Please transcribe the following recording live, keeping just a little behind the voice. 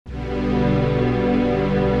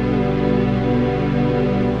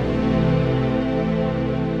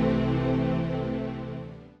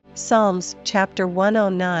Psalms chapter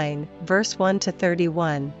 109, verse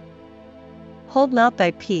 1-31. Hold not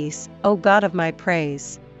thy peace, O God of my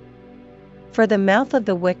praise. For the mouth of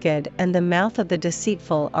the wicked and the mouth of the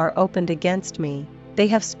deceitful are opened against me, they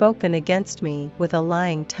have spoken against me with a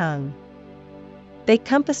lying tongue. They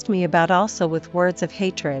compassed me about also with words of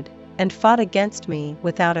hatred, and fought against me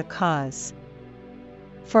without a cause.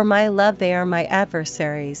 For my love they are my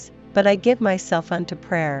adversaries, but I give myself unto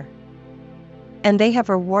prayer. And they have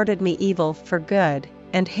rewarded me evil for good,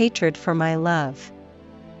 and hatred for my love.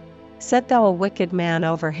 Set thou a wicked man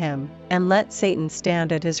over him, and let Satan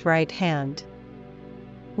stand at his right hand.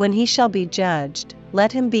 When he shall be judged,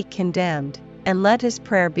 let him be condemned, and let his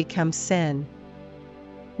prayer become sin.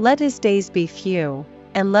 Let his days be few,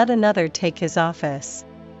 and let another take his office.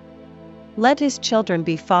 Let his children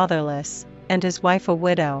be fatherless, and his wife a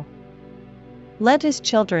widow. Let his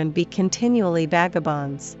children be continually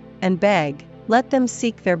vagabonds, and beg, let them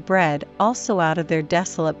seek their bread also out of their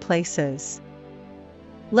desolate places.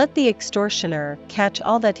 Let the extortioner catch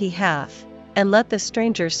all that he hath, and let the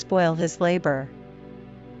stranger spoil his labor.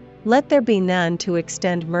 Let there be none to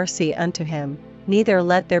extend mercy unto him, neither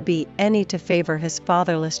let there be any to favor his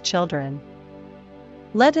fatherless children.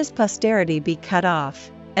 Let his posterity be cut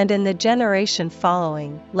off, and in the generation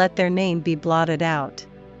following let their name be blotted out.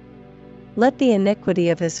 Let the iniquity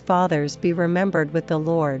of his fathers be remembered with the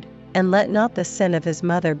Lord, and let not the sin of his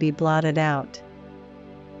mother be blotted out.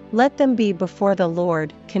 Let them be before the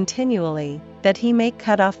Lord continually, that he may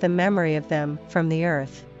cut off the memory of them from the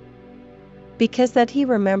earth. Because that he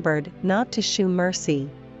remembered not to shew mercy,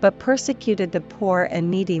 but persecuted the poor and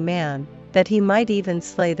needy man, that he might even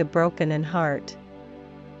slay the broken in heart.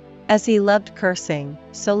 As he loved cursing,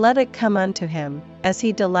 so let it come unto him, as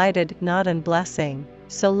he delighted not in blessing,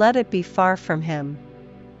 so let it be far from him.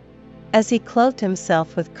 As he clothed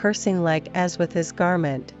himself with cursing like as with his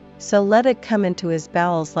garment, so let it come into his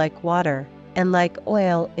bowels like water, and like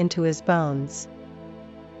oil into his bones.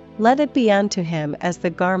 Let it be unto him as the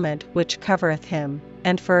garment which covereth him,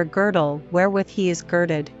 and for a girdle wherewith he is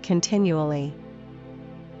girded continually.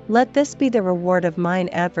 Let this be the reward of mine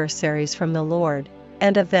adversaries from the Lord,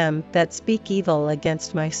 and of them that speak evil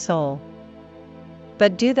against my soul.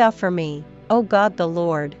 But do thou for me, O God the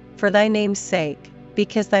Lord, for thy name's sake,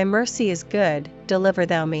 because thy mercy is good, deliver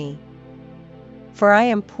thou me. For I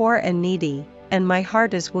am poor and needy, and my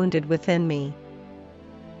heart is wounded within me.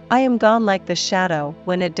 I am gone like the shadow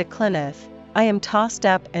when it declineth, I am tossed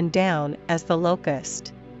up and down as the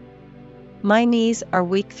locust. My knees are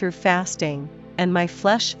weak through fasting, and my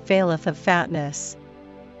flesh faileth of fatness.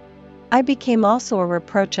 I became also a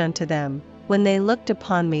reproach unto them, when they looked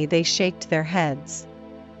upon me they shaked their heads.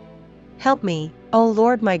 Help me, O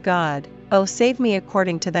Lord my God, O save me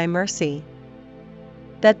according to thy mercy.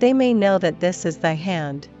 That they may know that this is thy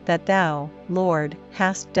hand, that thou, Lord,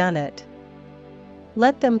 hast done it.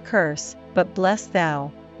 Let them curse, but bless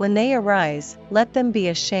thou, when they arise, let them be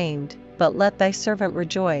ashamed, but let thy servant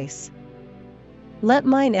rejoice. Let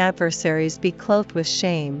mine adversaries be clothed with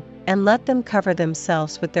shame, and let them cover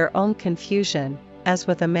themselves with their own confusion, as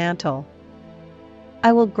with a mantle.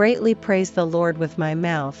 I will greatly praise the Lord with my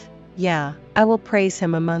mouth, yea, I will praise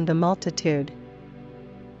him among the multitude.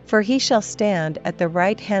 For he shall stand at the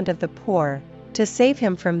right hand of the poor, to save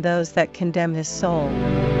him from those that condemn his soul.